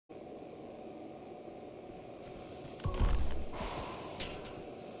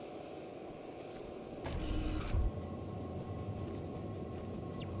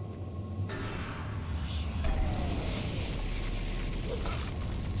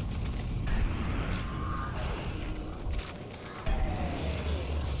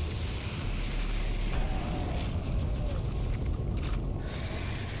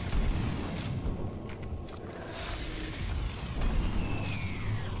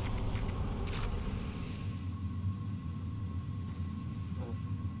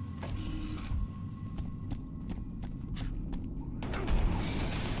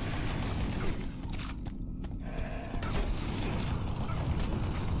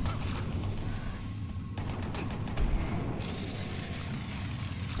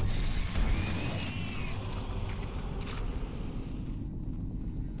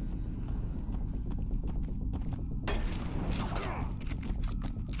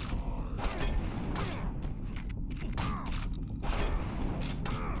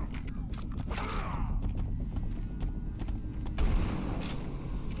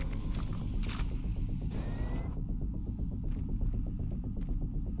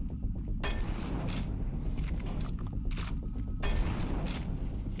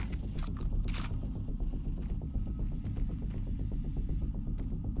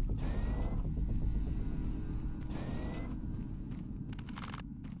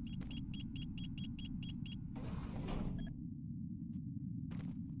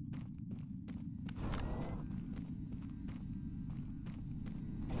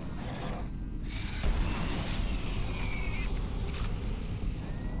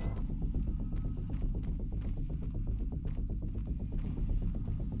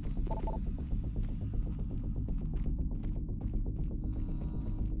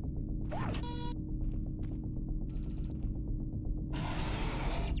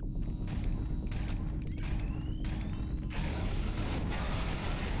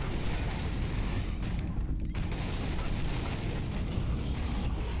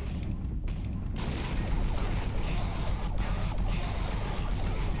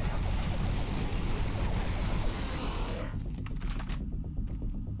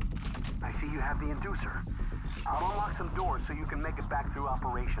the inducer. I'll unlock some doors so you can make it back through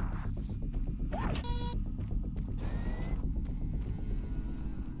operations.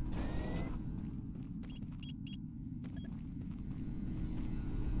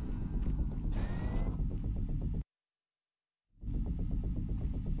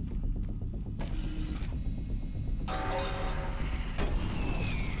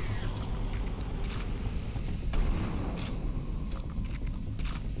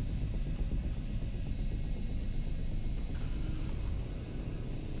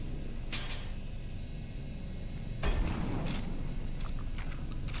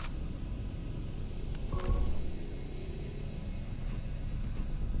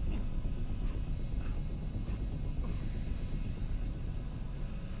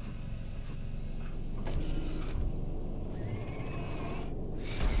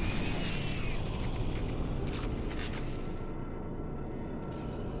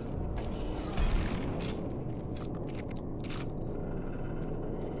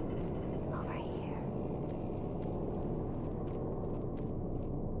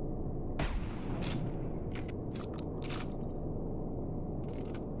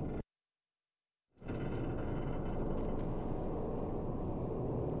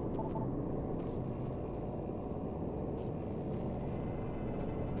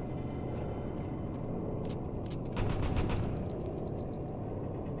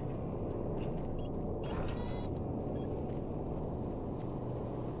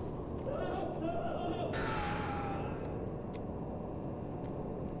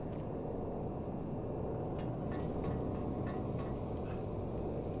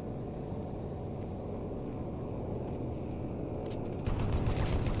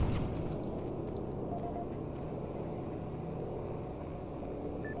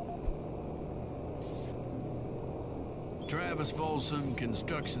 Travis Folsom,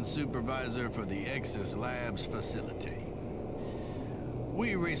 Construction Supervisor for the Exis Labs facility.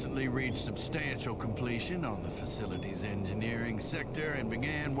 We recently reached substantial completion on the facility's engineering sector and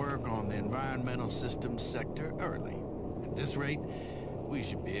began work on the environmental systems sector early. At this rate, we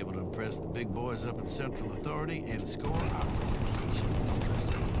should be able to impress the big boys up at Central Authority and score our completion.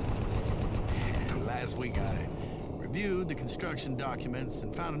 Last week I reviewed the construction documents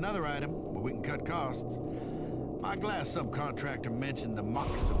and found another item where we can cut costs. My glass subcontractor mentioned the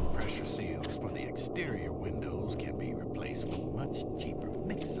Moxum pressure seals for the exterior windows can be replaced with much cheaper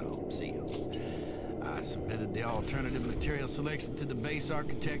Mixom seals. I submitted the alternative material selection to the base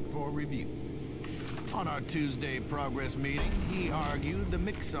architect for review. On our Tuesday progress meeting, he argued the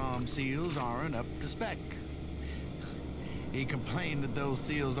Mixom seals aren't up to spec. He complained that those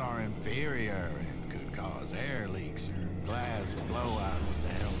seals are inferior and could cause air leaks or glass blowout. What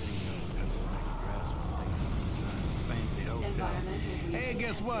the hell? Hey,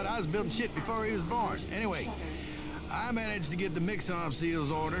 guess what? I was building shit before he was born. Anyway, I managed to get the Mixom seals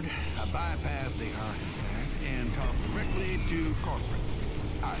ordered. I bypassed the architect and talked directly to corporate.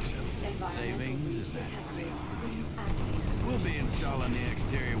 I shall savings and that seal. We'll be installing the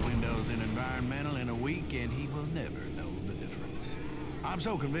exterior windows in environmental in a week, and he will never know the difference. I'm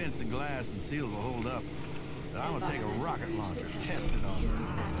so convinced the glass and seals will hold up that I'm gonna take a rocket launcher, test it on them.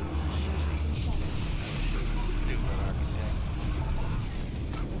 Stupid architect.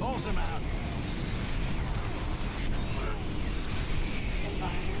 Folsom out.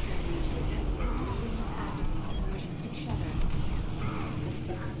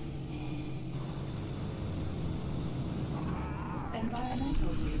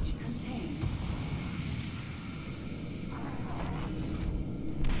 Environmental breach contained.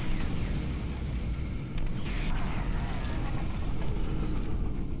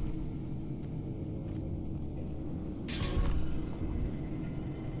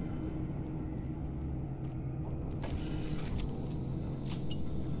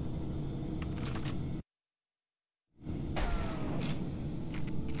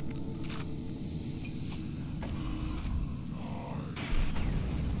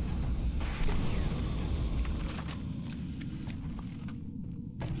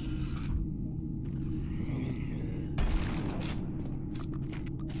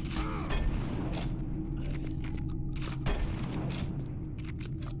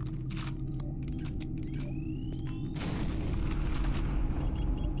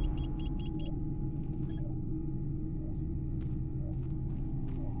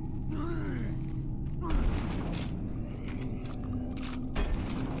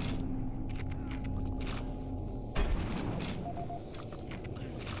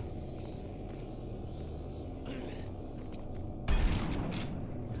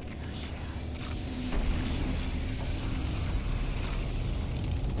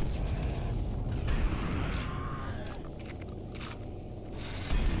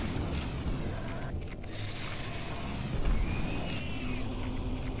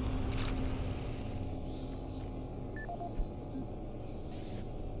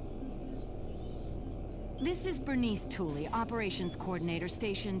 This is Bernice Tooley, Operations Coordinator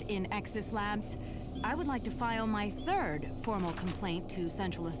stationed in Exis Labs. I would like to file my third formal complaint to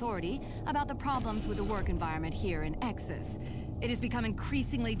Central Authority about the problems with the work environment here in Exis. It has become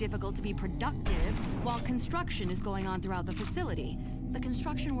increasingly difficult to be productive while construction is going on throughout the facility. The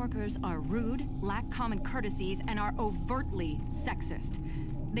construction workers are rude, lack common courtesies, and are overtly sexist.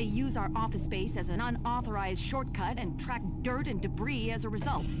 They use our office space as an unauthorized shortcut and track dirt and debris as a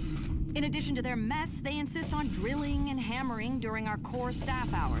result. In addition to their mess, they insist on drilling and hammering during our core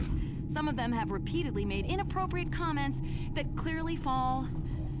staff hours. Some of them have repeatedly made inappropriate comments that clearly fall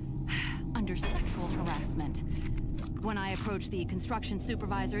under sexual harassment. When I approached the construction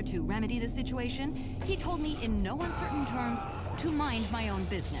supervisor to remedy the situation, he told me in no uncertain terms to mind my own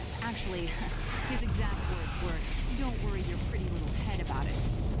business. Actually, his exact words were, "Don't worry your pretty little head about it."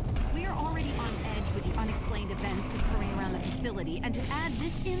 We are already on edge with the unexplained events occurring around the facility, and to add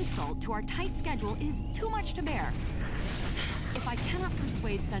this insult to our tight schedule is too much to bear. If I cannot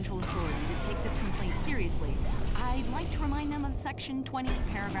persuade Central Authority to take this complaint seriously, I'd like to remind them of Section 20,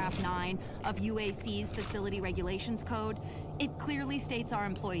 Paragraph 9 of UAC's Facility Regulations Code. It clearly states our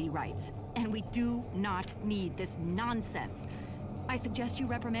employee rights, and we do not need this nonsense. I suggest you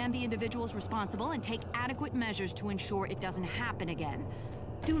reprimand the individuals responsible and take adequate measures to ensure it doesn't happen again.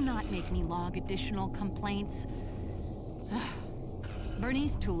 Do not make me log additional complaints.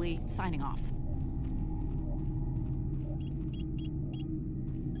 Bernice Tooley, signing off.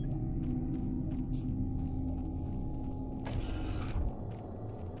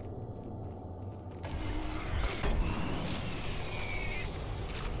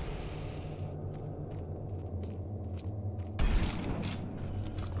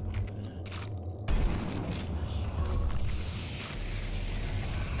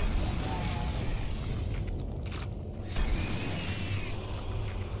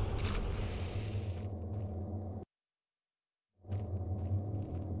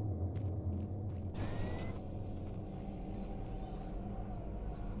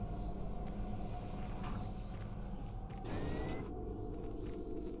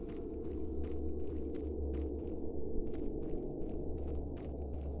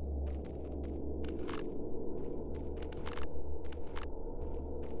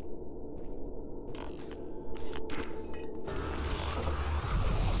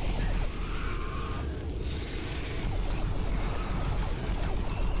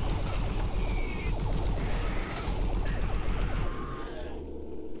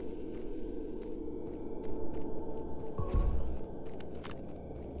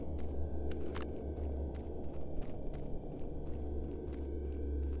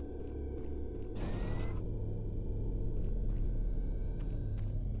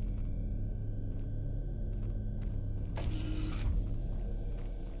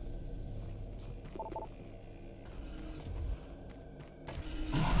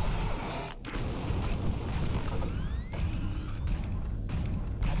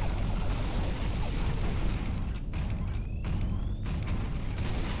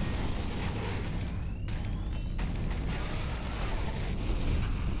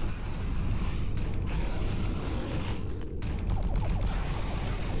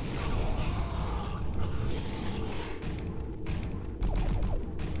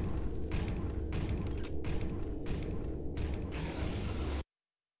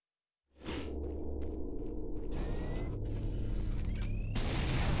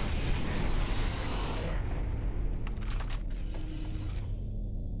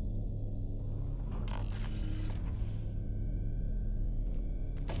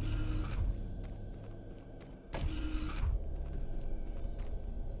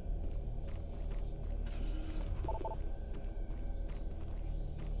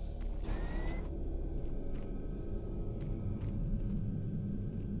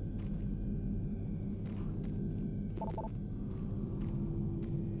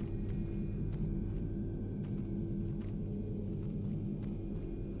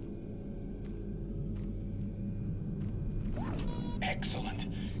 Excellent.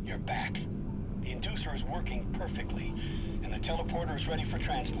 You're back. The inducer is working perfectly, and the teleporter is ready for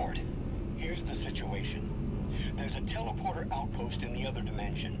transport. Here's the situation. There's a teleporter outpost in the other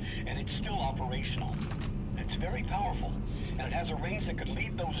dimension, and it's still operational. It's very powerful, and it has a range that could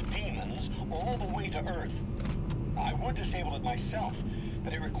lead those demons all the way to Earth. I would disable it myself,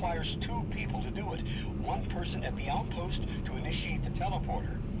 but it requires 2 people to do it. One person at the outpost to initiate the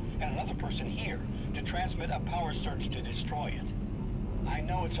teleporter, and another person here to transmit a power surge to destroy it. I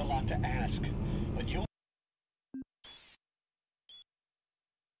know it's a lot to ask, but you'll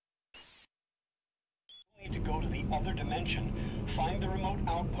need to go to the other dimension, find the remote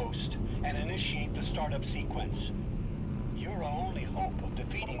outpost, and initiate the startup sequence. You're our only hope of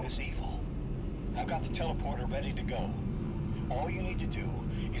defeating this evil. I've got the teleporter ready to go. All you need to do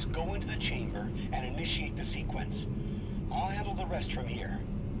is go into the chamber and initiate the sequence. I'll handle the rest from here.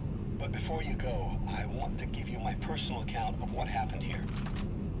 But before you go, I want to give you my personal account of what happened here.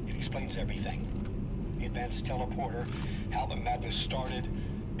 It explains everything. The advanced teleporter, how the madness started,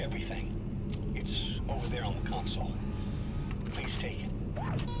 everything. It's over there on the console. Please take it.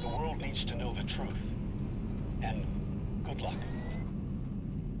 The world needs to know the truth. And good luck.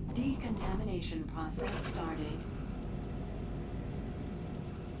 Decontamination process started.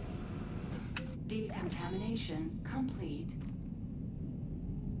 Decontamination complete.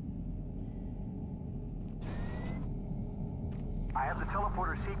 I have the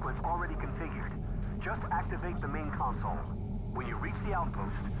teleporter sequence already configured. Just activate the main console. When you reach the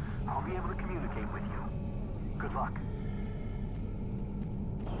outpost, I'll be able to communicate with you. Good luck.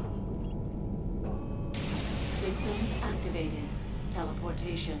 Systems activated.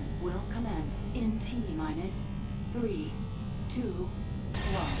 Teleportation will commence in T-minus 3, 2,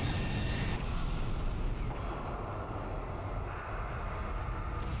 1.